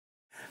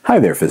Hi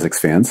there, physics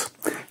fans.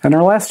 In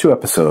our last two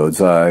episodes,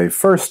 I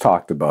first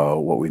talked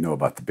about what we know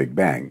about the Big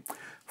Bang,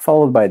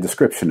 followed by a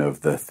description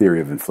of the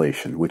theory of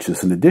inflation, which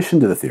is an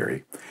addition to the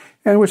theory,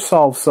 and which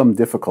solves some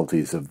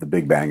difficulties of the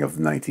Big Bang of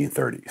the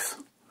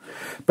 1930s.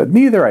 But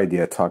neither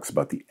idea talks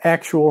about the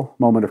actual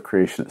moment of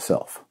creation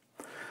itself.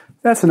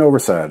 That's an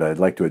oversight I'd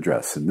like to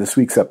address in this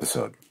week's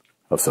episode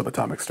of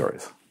Subatomic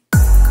Stories.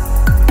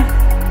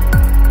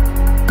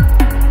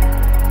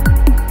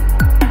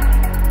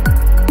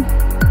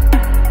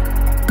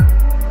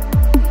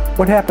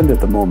 What happened at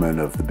the moment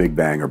of the Big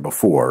Bang or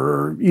before,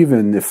 or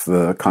even if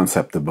the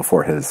concept of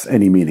before has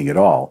any meaning at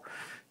all,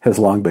 has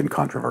long been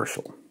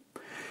controversial.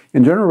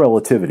 In general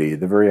relativity,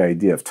 the very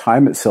idea of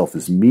time itself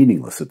is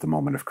meaningless at the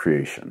moment of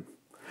creation.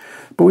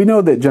 But we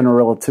know that general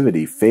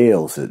relativity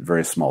fails at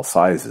very small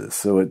sizes,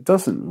 so it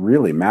doesn't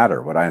really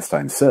matter what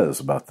Einstein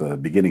says about the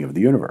beginning of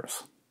the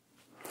universe.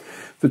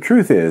 The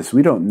truth is,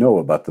 we don't know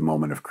about the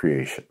moment of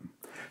creation.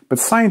 But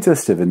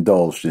scientists have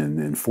indulged in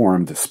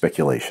informed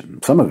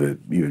speculation, some of it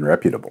even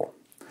reputable.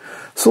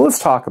 So let's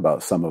talk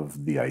about some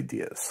of the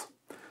ideas.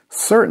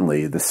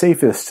 Certainly, the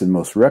safest and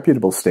most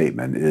reputable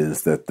statement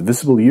is that the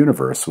visible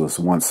universe was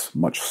once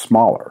much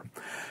smaller.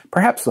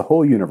 Perhaps the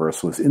whole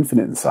universe was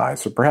infinite in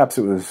size, or perhaps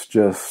it was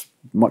just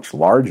much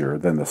larger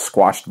than the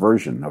squashed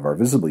version of our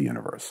visible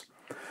universe.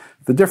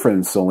 The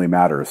difference only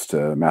matters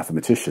to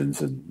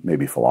mathematicians and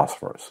maybe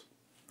philosophers.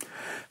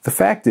 The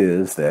fact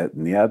is that,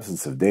 in the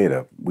absence of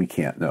data, we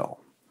can't know.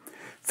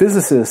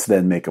 Physicists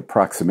then make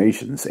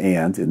approximations,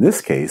 and, in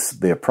this case,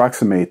 they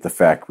approximate the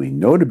fact we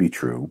know to be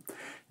true,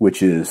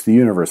 which is the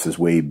universe is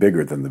way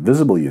bigger than the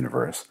visible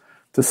universe,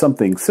 to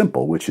something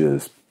simple, which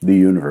is the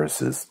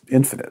universe is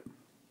infinite.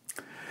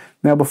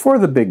 Now, before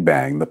the Big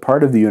Bang, the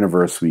part of the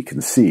universe we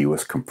can see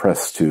was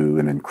compressed to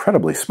an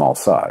incredibly small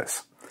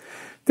size.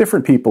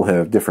 Different people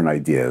have different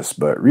ideas,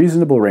 but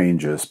reasonable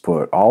ranges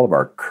put all of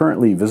our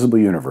currently visible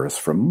universe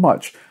from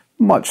much,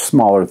 much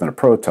smaller than a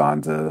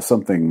proton to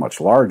something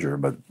much larger,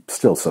 but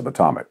still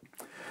subatomic.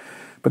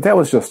 But that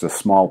was just a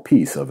small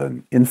piece of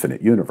an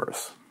infinite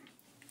universe.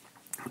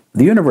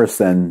 The universe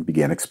then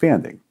began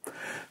expanding.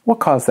 What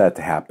caused that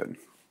to happen?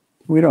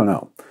 We don't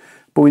know,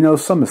 but we know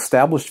some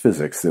established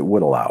physics that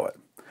would allow it.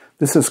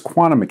 This is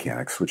quantum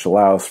mechanics, which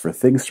allows for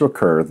things to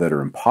occur that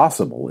are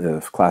impossible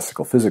if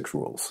classical physics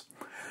rules.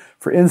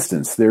 For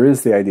instance, there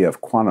is the idea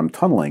of quantum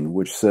tunneling,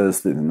 which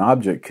says that an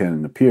object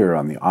can appear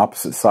on the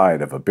opposite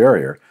side of a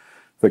barrier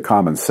that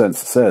common sense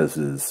says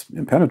is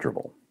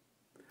impenetrable.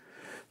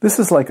 This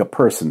is like a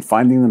person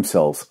finding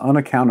themselves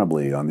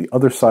unaccountably on the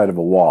other side of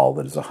a wall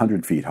that is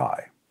 100 feet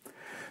high.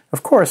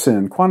 Of course,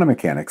 in quantum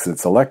mechanics,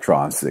 it's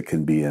electrons that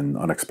can be in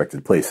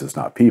unexpected places,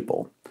 not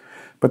people.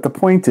 But the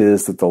point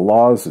is that the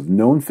laws of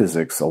known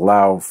physics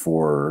allow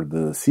for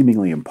the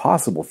seemingly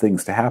impossible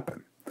things to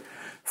happen.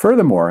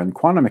 Furthermore, in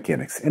quantum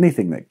mechanics,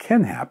 anything that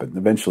can happen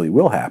eventually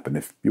will happen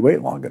if you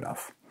wait long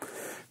enough.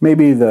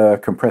 Maybe the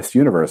compressed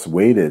universe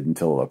waited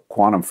until a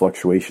quantum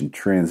fluctuation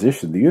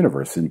transitioned the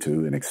universe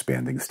into an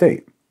expanding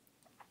state.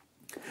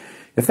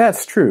 If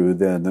that's true,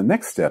 then the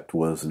next step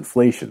was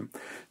inflation,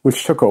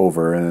 which took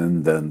over,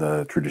 and then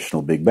the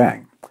traditional Big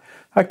Bang.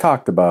 I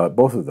talked about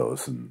both of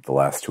those in the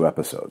last two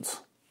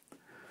episodes.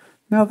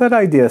 Now, that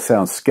idea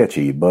sounds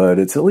sketchy, but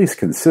it's at least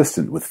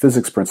consistent with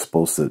physics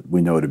principles that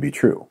we know to be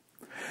true.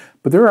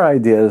 But there are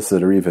ideas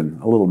that are even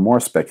a little more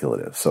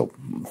speculative, so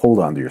hold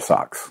on to your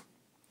socks.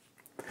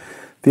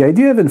 The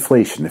idea of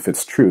inflation, if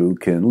it's true,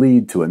 can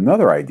lead to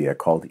another idea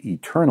called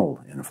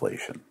eternal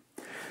inflation.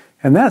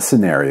 In that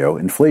scenario,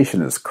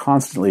 inflation is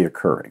constantly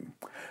occurring.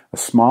 A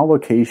small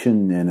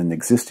location in an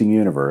existing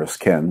universe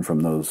can,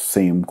 from those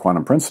same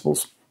quantum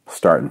principles,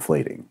 start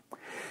inflating.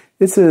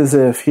 It's as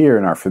if here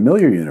in our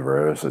familiar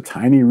universe, a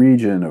tiny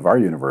region of our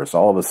universe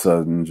all of a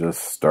sudden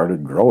just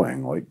started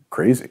growing like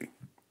crazy.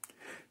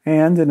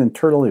 And in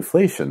internal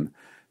inflation,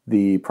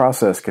 the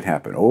process can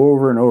happen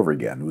over and over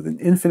again with an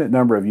infinite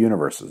number of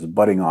universes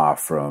butting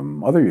off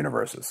from other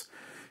universes.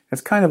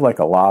 It's kind of like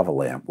a lava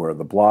lamp where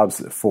the blobs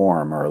that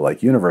form are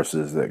like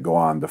universes that go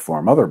on to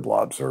form other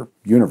blobs or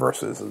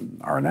universes in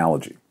our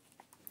analogy.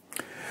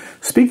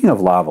 Speaking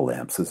of lava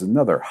lamps, there's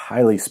another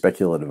highly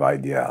speculative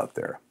idea out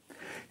there.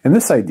 In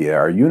this idea,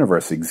 our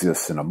universe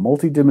exists in a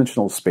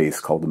multidimensional space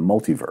called a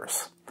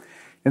multiverse.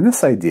 In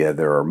this idea,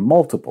 there are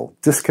multiple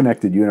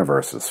disconnected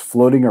universes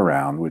floating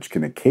around which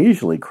can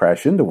occasionally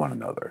crash into one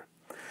another.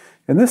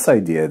 In this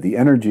idea, the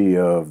energy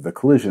of the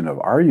collision of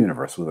our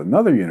universe with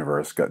another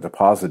universe got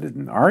deposited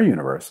in our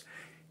universe,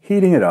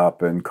 heating it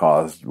up and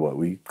caused what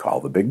we call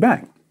the Big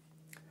Bang.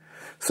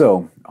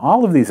 So,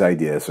 all of these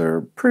ideas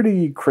are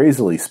pretty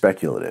crazily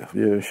speculative.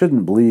 You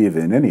shouldn't believe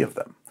in any of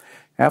them.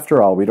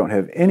 After all, we don't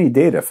have any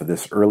data for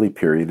this early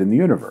period in the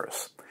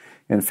universe.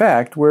 In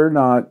fact, we're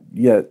not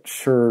yet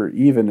sure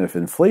even if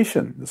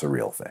inflation is a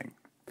real thing.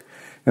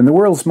 In the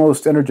world's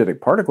most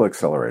energetic particle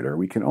accelerator,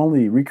 we can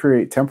only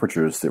recreate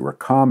temperatures that were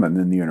common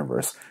in the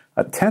universe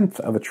a tenth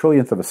of a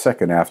trillionth of a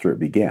second after it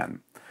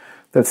began.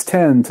 That's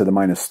 10 to the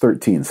minus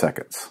 13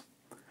 seconds.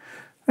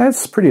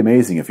 That's pretty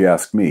amazing if you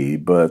ask me,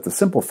 but the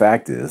simple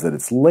fact is that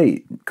it's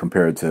late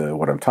compared to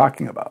what I'm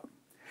talking about.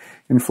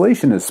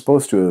 Inflation is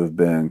supposed to have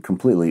been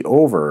completely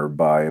over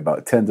by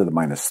about 10 to the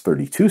minus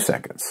 32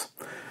 seconds.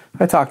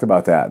 I talked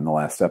about that in the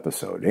last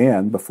episode,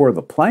 and before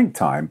the Planck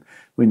time,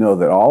 we know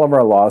that all of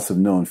our laws of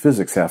known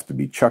physics have to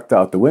be chucked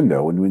out the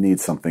window when we need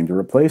something to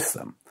replace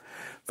them.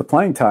 The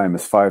Planck time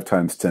is 5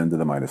 times 10 to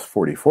the minus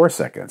 44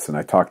 seconds, and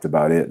I talked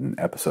about it in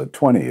episode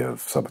 20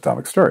 of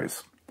Subatomic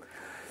Stories.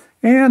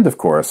 And, of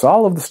course,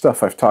 all of the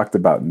stuff I've talked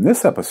about in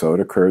this episode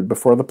occurred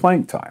before the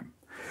Planck time.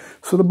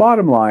 So the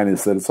bottom line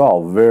is that it's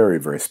all very,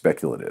 very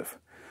speculative.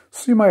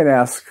 So you might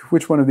ask,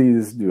 which one of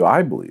these do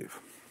I believe?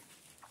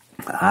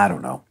 I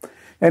don't know.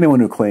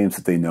 Anyone who claims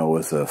that they know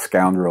is a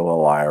scoundrel, a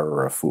liar,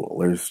 or a fool.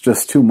 There's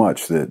just too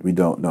much that we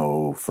don't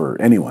know for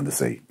anyone to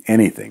say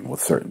anything with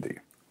certainty.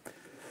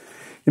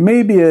 It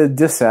may be a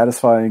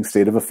dissatisfying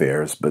state of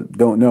affairs, but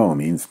don't know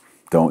means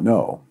don't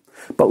know.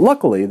 But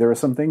luckily, there are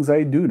some things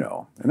I do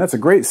know, and that's a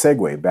great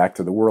segue back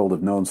to the world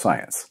of known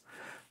science.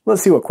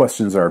 Let's see what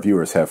questions our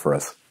viewers have for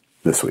us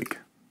this week.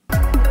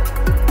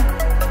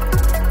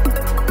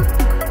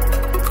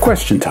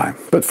 Question time,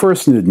 but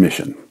first an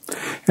admission.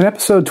 In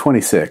episode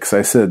 26,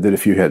 I said that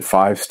if you had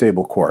 5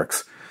 stable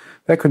quarks,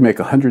 that could make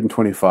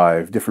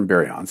 125 different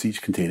baryons,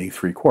 each containing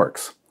 3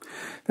 quarks.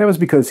 That was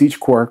because each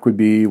quark would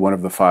be one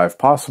of the 5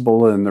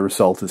 possible, and the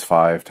result is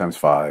 5 times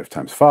 5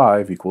 times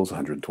 5 equals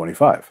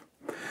 125.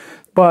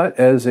 But,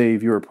 as a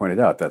viewer pointed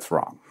out, that's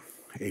wrong.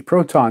 A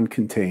proton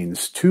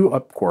contains 2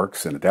 up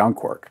quarks and a down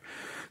quark,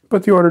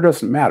 but the order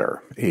doesn't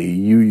matter. A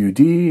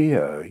UUD,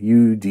 a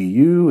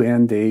UDU,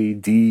 and a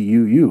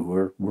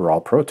DUU were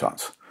all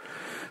protons.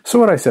 So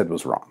what I said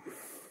was wrong.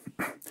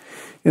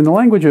 In the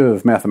language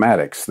of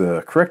mathematics,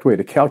 the correct way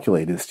to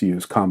calculate is to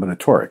use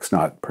combinatorics,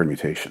 not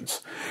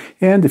permutations.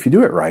 And if you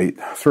do it right,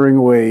 throwing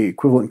away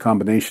equivalent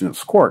combination of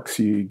quarks,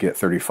 you get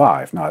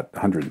 35, not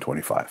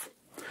 125.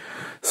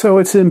 So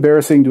it's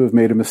embarrassing to have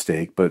made a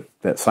mistake, but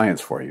that's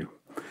science for you.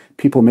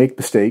 People make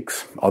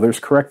mistakes, others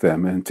correct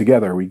them, and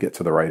together we get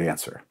to the right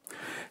answer.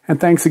 And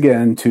thanks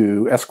again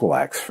to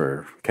Esquilax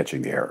for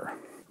catching the error.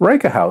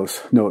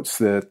 Reichaus notes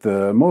that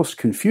the most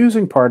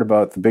confusing part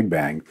about the Big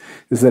Bang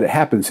is that it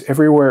happens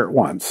everywhere at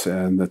once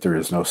and that there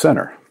is no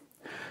center.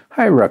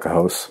 Hi,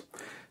 Reichaus.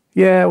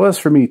 Yeah, it was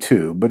for me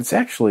too, but it's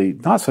actually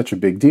not such a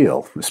big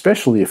deal,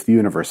 especially if the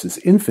universe is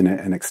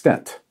infinite in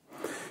extent.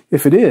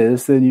 If it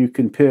is, then you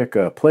can pick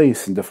a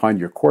place and define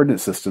your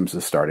coordinate systems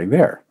as starting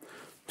there.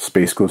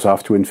 Space goes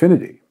off to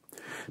infinity.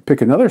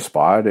 Pick another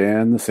spot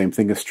and the same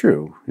thing is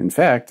true. In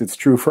fact, it's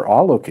true for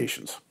all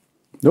locations.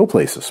 No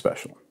place is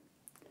special.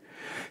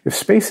 If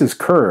space is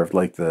curved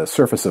like the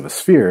surface of a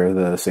sphere,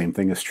 the same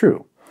thing is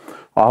true.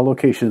 All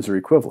locations are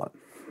equivalent.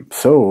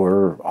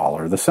 So all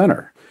are the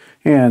center.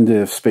 And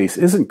if space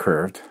isn't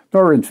curved,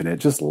 nor infinite,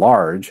 just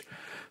large,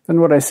 then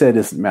what I said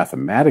isn't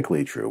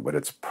mathematically true, but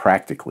it's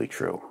practically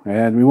true.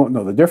 And we won't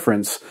know the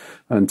difference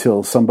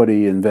until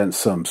somebody invents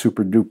some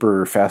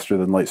super-duper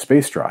faster-than-light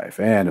space drive.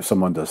 And if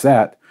someone does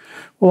that,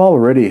 we'll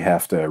already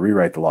have to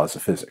rewrite the laws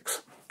of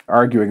physics.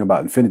 Arguing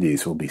about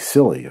infinities will be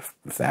silly if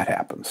that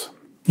happens.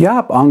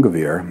 Jaap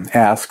Ongeveer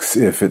asks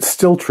if it's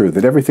still true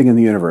that everything in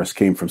the universe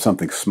came from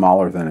something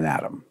smaller than an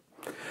atom.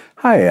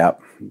 Hi, Jaap.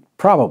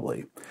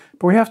 Probably.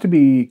 But we have to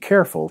be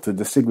careful to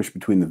distinguish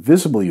between the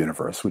visible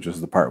universe, which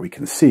is the part we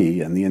can see,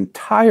 and the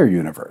entire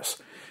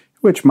universe,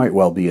 which might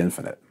well be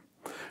infinite.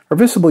 Our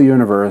visible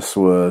universe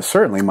was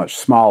certainly much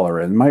smaller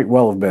and might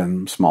well have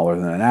been smaller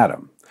than an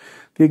atom.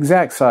 The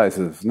exact size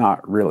is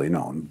not really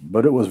known,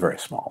 but it was very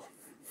small.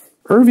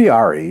 Urvi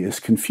Ari is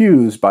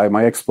confused by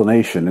my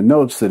explanation and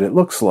notes that it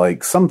looks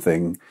like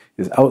something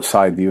is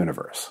outside the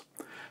universe.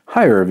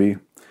 Hi, Urvi.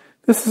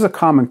 This is a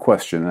common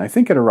question, and I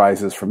think it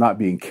arises from not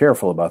being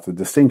careful about the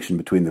distinction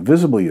between the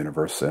visible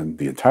universe and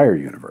the entire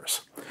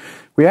universe.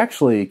 We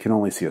actually can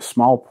only see a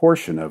small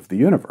portion of the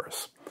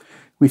universe.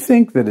 We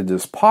think that it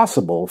is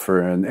possible for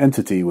an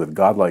entity with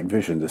godlike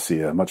vision to see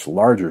a much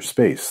larger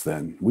space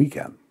than we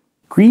can.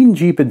 Green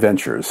Jeep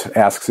Adventures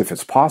asks if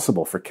it's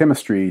possible for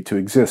chemistry to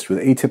exist with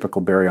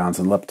atypical baryons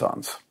and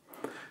leptons.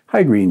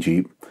 Hi, Green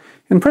Jeep.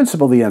 In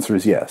principle, the answer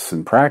is yes.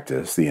 In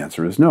practice, the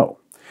answer is no.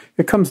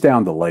 It comes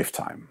down to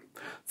lifetime.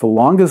 The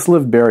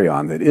longest-lived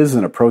baryon that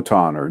isn't a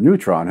proton or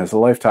neutron has a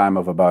lifetime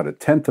of about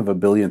 1/10 of a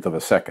billionth of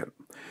a second.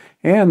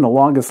 And the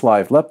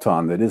longest-lived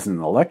lepton that isn't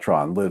an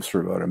electron lives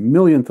for about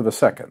 1/millionth of a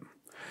second.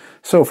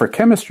 So for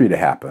chemistry to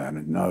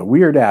happen, a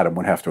weird atom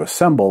would have to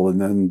assemble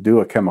and then do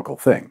a chemical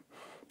thing.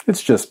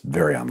 It's just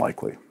very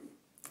unlikely.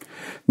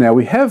 Now,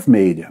 we have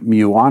made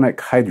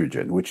muonic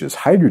hydrogen, which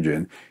is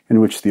hydrogen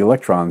in which the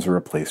electrons are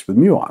replaced with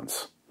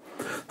muons.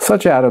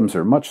 Such atoms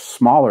are much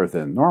smaller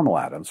than normal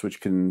atoms, which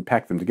can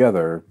pack them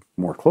together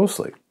more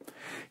closely.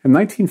 In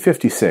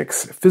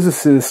 1956,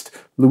 physicist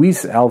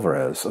Luis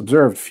Alvarez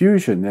observed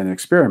fusion in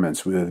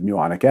experiments with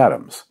muonic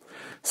atoms.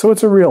 So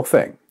it's a real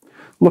thing.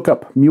 Look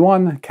up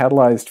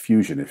muon-catalyzed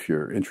fusion if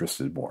you're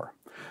interested more.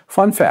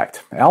 Fun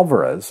fact,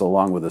 Alvarez,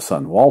 along with his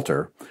son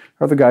Walter,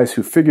 are the guys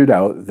who figured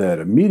out that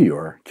a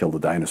meteor killed the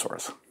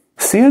dinosaurs.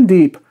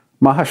 Sandeep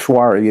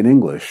Maheshwari in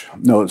English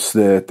notes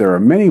that there are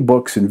many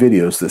books and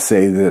videos that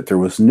say that there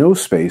was no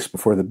space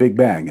before the Big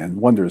Bang and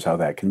wonders how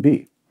that can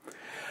be.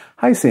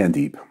 Hi,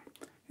 Sandeep.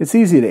 It's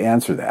easy to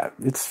answer that.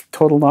 It's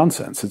total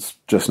nonsense. It's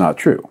just not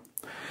true.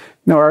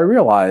 Now, I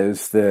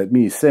realize that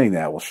me saying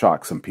that will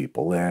shock some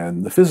people,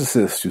 and the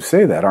physicists who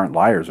say that aren't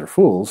liars or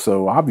fools,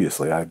 so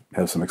obviously I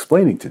have some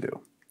explaining to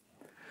do.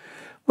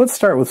 Let's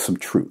start with some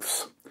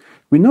truths.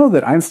 We know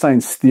that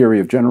Einstein's theory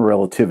of general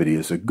relativity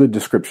is a good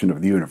description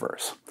of the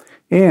universe.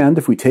 And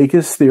if we take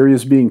his theory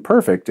as being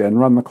perfect and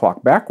run the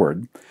clock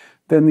backward,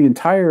 then the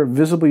entire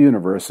visible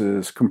universe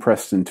is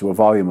compressed into a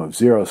volume of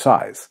zero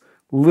size,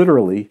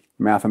 literally,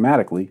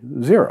 mathematically,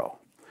 zero.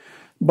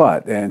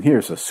 But, and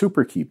here's a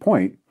super key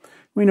point,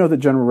 we know that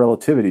general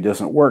relativity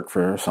doesn't work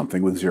for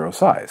something with zero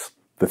size.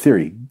 The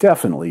theory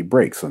definitely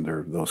breaks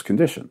under those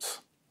conditions.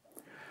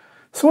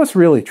 So what's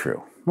really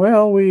true?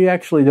 Well, we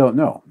actually don't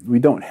know. We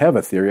don't have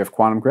a theory of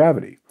quantum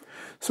gravity.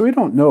 So we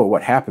don't know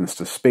what happens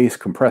to space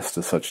compressed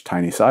to such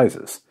tiny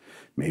sizes.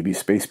 Maybe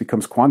space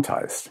becomes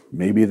quantized.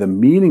 Maybe the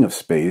meaning of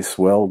space,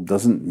 well,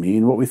 doesn't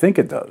mean what we think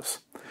it does.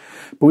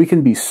 But we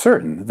can be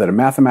certain that a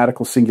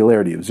mathematical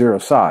singularity of zero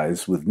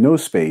size with no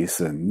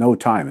space and no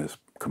time is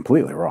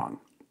completely wrong.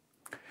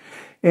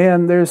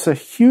 And there's a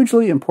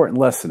hugely important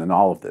lesson in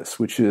all of this,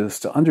 which is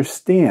to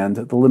understand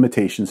the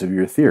limitations of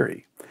your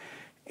theory.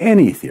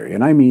 Any theory,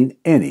 and I mean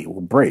any,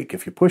 will break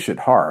if you push it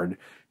hard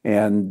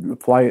and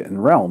apply it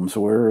in realms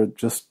where it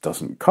just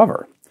doesn't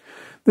cover.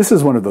 This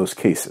is one of those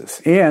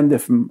cases, and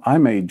if I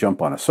may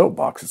jump on a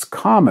soapbox, it's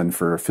common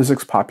for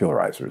physics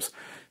popularizers,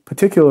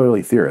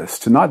 particularly theorists,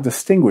 to not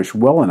distinguish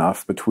well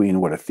enough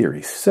between what a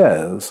theory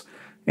says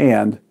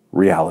and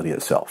reality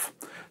itself.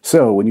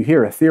 So when you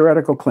hear a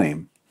theoretical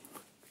claim,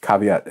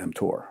 caveat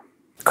emptor.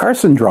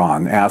 Carson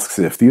Drawn asks,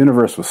 if the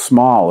universe was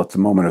small at the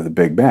moment of the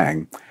Big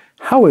Bang,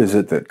 how is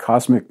it that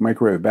cosmic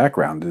microwave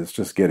background is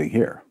just getting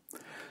here?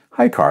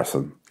 Hi,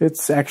 Carson.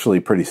 It's actually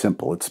pretty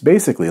simple. It's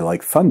basically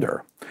like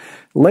thunder.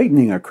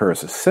 Lightning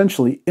occurs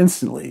essentially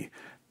instantly,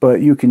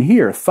 but you can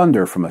hear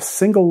thunder from a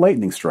single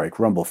lightning strike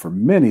rumble for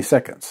many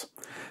seconds.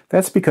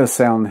 That's because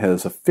sound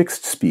has a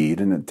fixed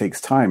speed and it takes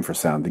time for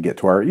sound to get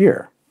to our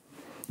ear.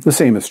 The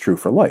same is true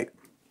for light.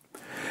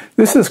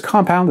 This is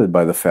compounded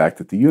by the fact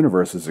that the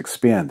universe is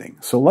expanding,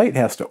 so light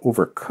has to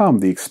overcome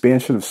the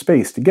expansion of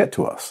space to get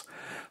to us,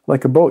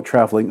 like a boat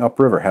traveling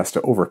upriver has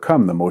to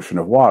overcome the motion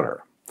of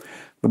water.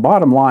 The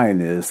bottom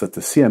line is that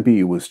the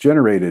CMB was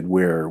generated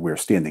where we're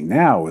standing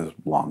now is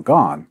long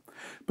gone,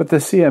 but the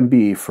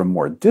CMB from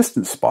more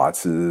distant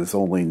spots is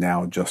only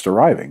now just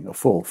arriving, a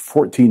full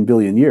 14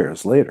 billion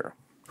years later.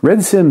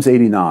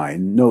 RedSims89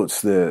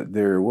 notes that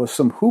there was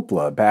some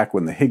hoopla back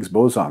when the Higgs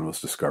boson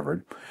was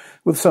discovered,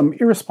 with some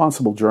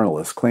irresponsible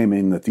journalists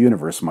claiming that the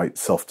universe might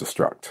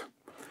self-destruct.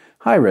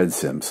 Hi,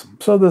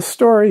 RedSims. So the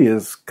story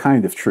is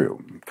kind of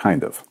true,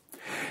 kind of.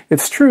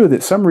 It's true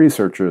that some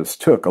researchers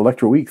took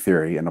electroweak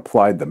theory and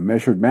applied the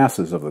measured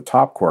masses of the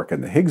top quark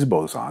and the Higgs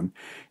boson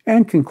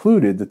and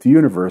concluded that the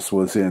universe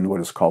was in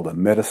what is called a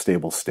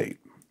metastable state.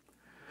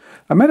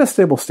 A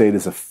metastable state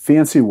is a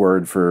fancy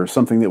word for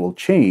something that will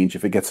change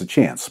if it gets a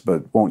chance,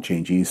 but won't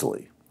change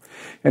easily.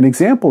 An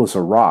example is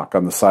a rock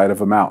on the side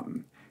of a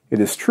mountain. It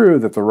is true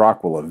that the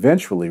rock will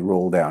eventually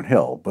roll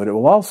downhill, but it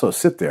will also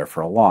sit there for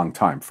a long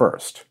time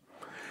first.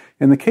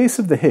 In the case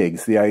of the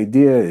Higgs, the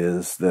idea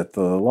is that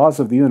the laws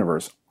of the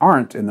universe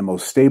aren't in the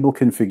most stable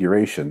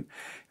configuration,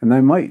 and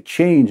they might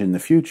change in the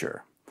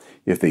future.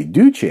 If they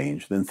do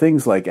change, then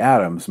things like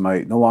atoms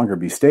might no longer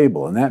be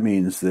stable, and that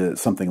means that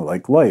something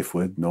like life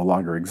would no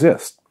longer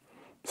exist.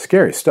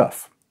 Scary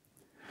stuff.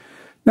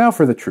 Now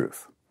for the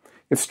truth.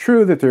 It's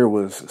true that there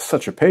was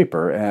such a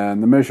paper,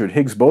 and the measured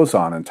Higgs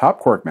boson and top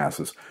quark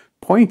masses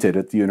pointed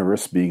at the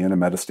universe being in a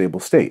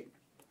metastable state.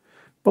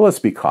 But let's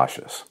be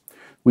cautious.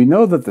 We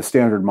know that the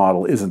standard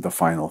model isn't the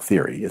final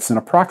theory, it's an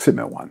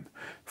approximate one.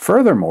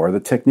 Furthermore, the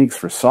techniques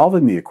for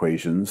solving the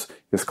equations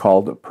is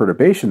called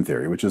perturbation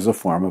theory, which is a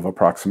form of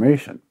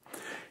approximation.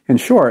 In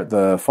short,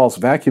 the false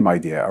vacuum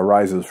idea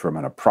arises from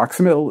an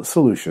approximate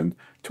solution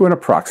to an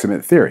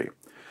approximate theory.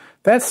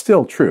 That's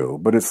still true,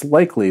 but it's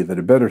likely that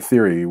a better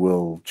theory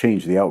will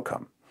change the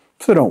outcome.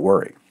 So don't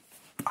worry.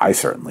 I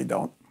certainly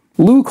don't.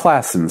 Lou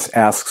Classens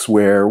asks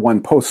where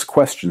one posts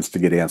questions to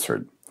get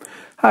answered.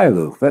 Hi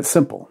Lou, that's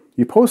simple.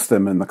 You post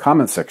them in the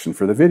comment section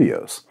for the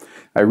videos.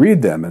 I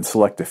read them and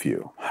select a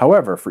few.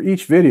 However, for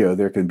each video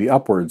there can be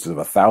upwards of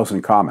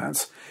 1,000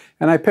 comments,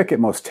 and I pick at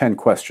most 10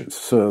 questions,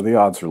 so the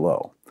odds are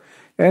low.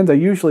 And I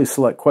usually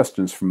select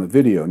questions from a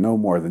video no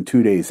more than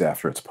 2 days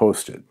after it's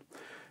posted.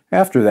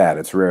 After that,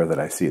 it's rare that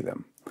I see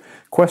them.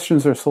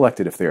 Questions are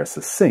selected if they are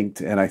succinct,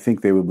 and I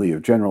think they would be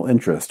of general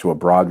interest to a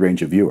broad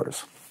range of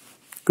viewers.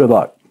 Good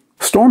luck.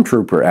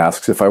 Stormtrooper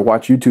asks if I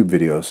watch YouTube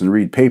videos and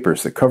read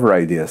papers that cover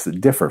ideas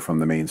that differ from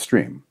the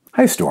mainstream.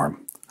 Hi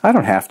Storm. I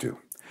don't have to.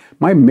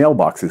 My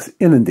mailbox is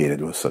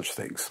inundated with such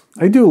things.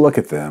 I do look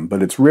at them,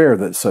 but it's rare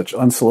that such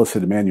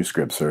unsolicited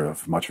manuscripts are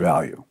of much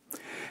value.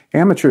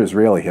 Amateurs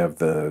rarely have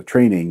the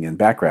training and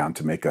background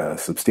to make a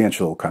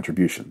substantial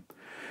contribution.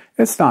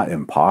 It's not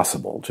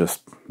impossible,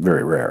 just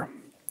very rare.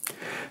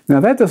 Now,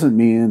 that doesn't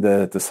mean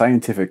that the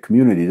scientific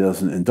community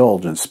doesn't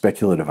indulge in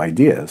speculative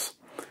ideas.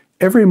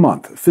 Every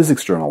month,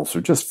 physics journals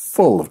are just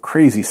full of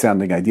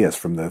crazy-sounding ideas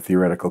from the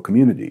theoretical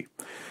community.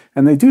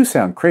 And they do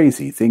sound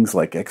crazy, things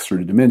like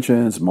extra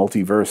dimensions,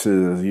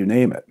 multiverses, you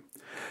name it.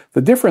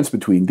 The difference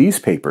between these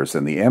papers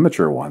and the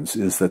amateur ones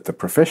is that the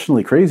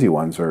professionally crazy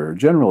ones are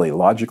generally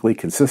logically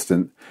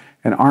consistent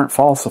and aren't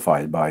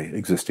falsified by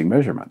existing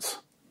measurements.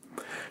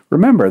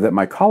 Remember that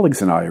my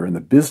colleagues and I are in the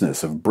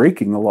business of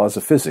breaking the laws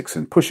of physics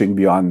and pushing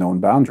beyond known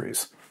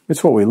boundaries.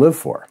 It's what we live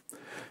for.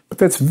 But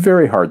that's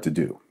very hard to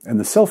do, and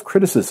the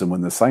self-criticism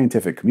in the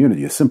scientific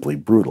community is simply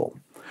brutal.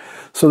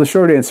 So the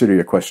short answer to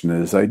your question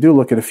is, I do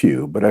look at a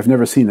few, but I've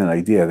never seen an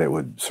idea that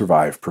would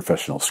survive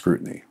professional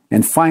scrutiny.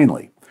 And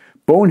finally,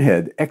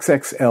 Bonehead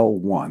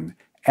XXL1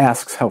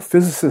 asks how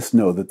physicists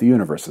know that the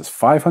universe is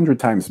 500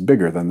 times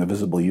bigger than the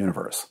visible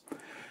universe.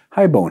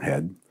 Hi,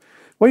 Bonehead.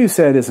 What you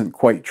said isn't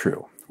quite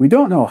true. We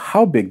don't know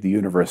how big the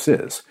universe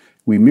is.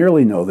 We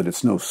merely know that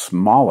it's no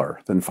smaller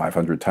than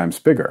 500 times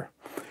bigger.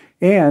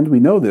 And we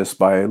know this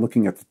by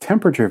looking at the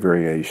temperature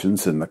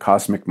variations in the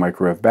cosmic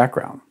microwave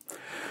background.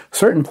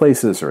 Certain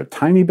places are a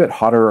tiny bit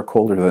hotter or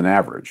colder than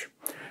average.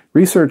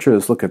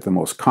 Researchers look at the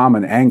most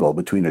common angle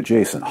between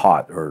adjacent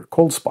hot or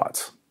cold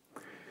spots.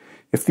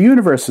 If the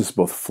universe is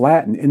both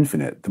flat and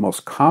infinite, the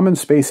most common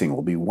spacing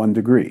will be 1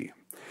 degree.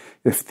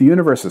 If the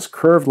universe is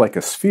curved like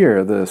a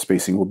sphere, the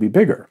spacing will be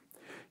bigger.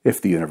 If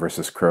the universe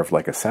is curved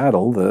like a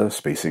saddle, the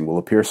spacing will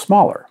appear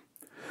smaller.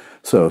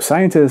 So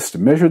scientists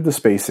measured the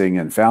spacing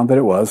and found that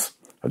it was,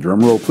 a drum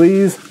roll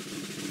please,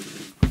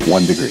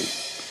 1 degree.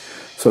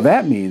 So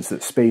that means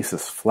that space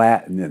is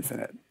flat and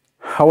infinite.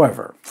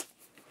 However,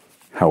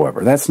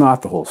 that's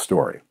not the whole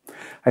story.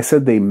 I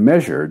said they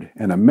measured,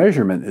 and a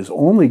measurement is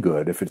only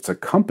good if it's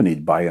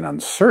accompanied by an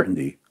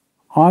uncertainty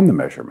on the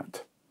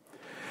measurement.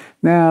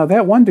 Now,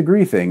 that 1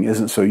 degree thing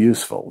isn't so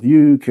useful.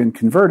 You can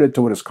convert it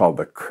to what is called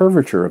the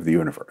curvature of the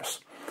universe.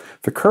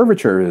 The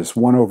curvature is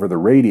 1 over the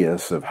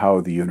radius of how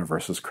the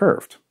universe is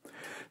curved.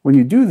 When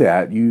you do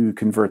that, you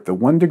convert the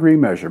 1 degree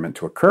measurement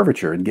to a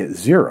curvature and get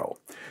 0,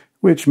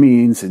 which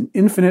means an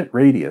infinite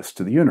radius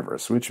to the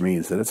universe, which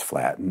means that it's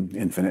flat and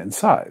infinite in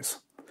size.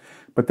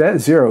 But that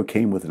 0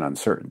 came with an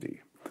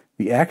uncertainty.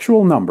 The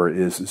actual number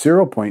is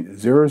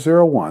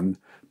 0.001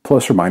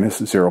 plus or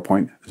minus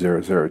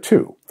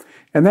 0.002.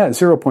 And that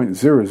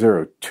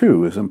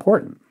 0.002 is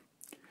important.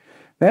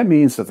 That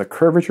means that the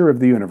curvature of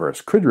the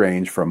universe could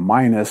range from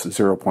minus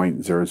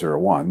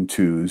 0.001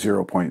 to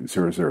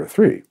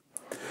 0.003.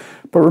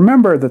 But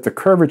remember that the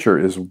curvature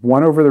is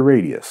 1 over the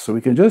radius, so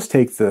we can just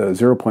take the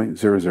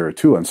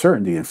 0.002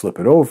 uncertainty and flip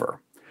it over.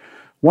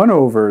 1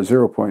 over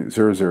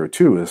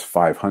 0.002 is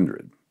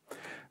 500.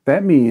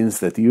 That means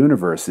that the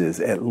universe is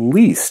at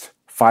least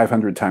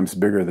 500 times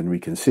bigger than we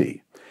can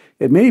see.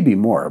 It may be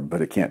more,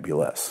 but it can't be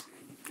less.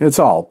 It's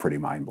all pretty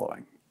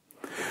mind-blowing.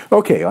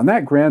 Okay, on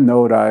that grand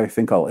note, I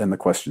think I'll end the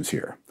questions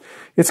here.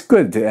 It's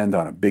good to end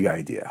on a big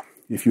idea.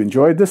 If you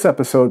enjoyed this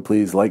episode,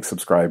 please like,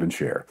 subscribe, and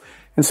share.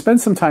 And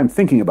spend some time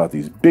thinking about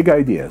these big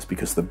ideas,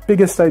 because the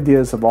biggest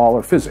ideas of all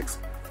are physics,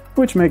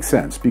 which makes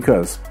sense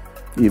because,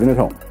 even at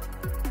home,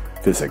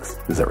 physics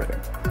is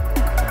everything.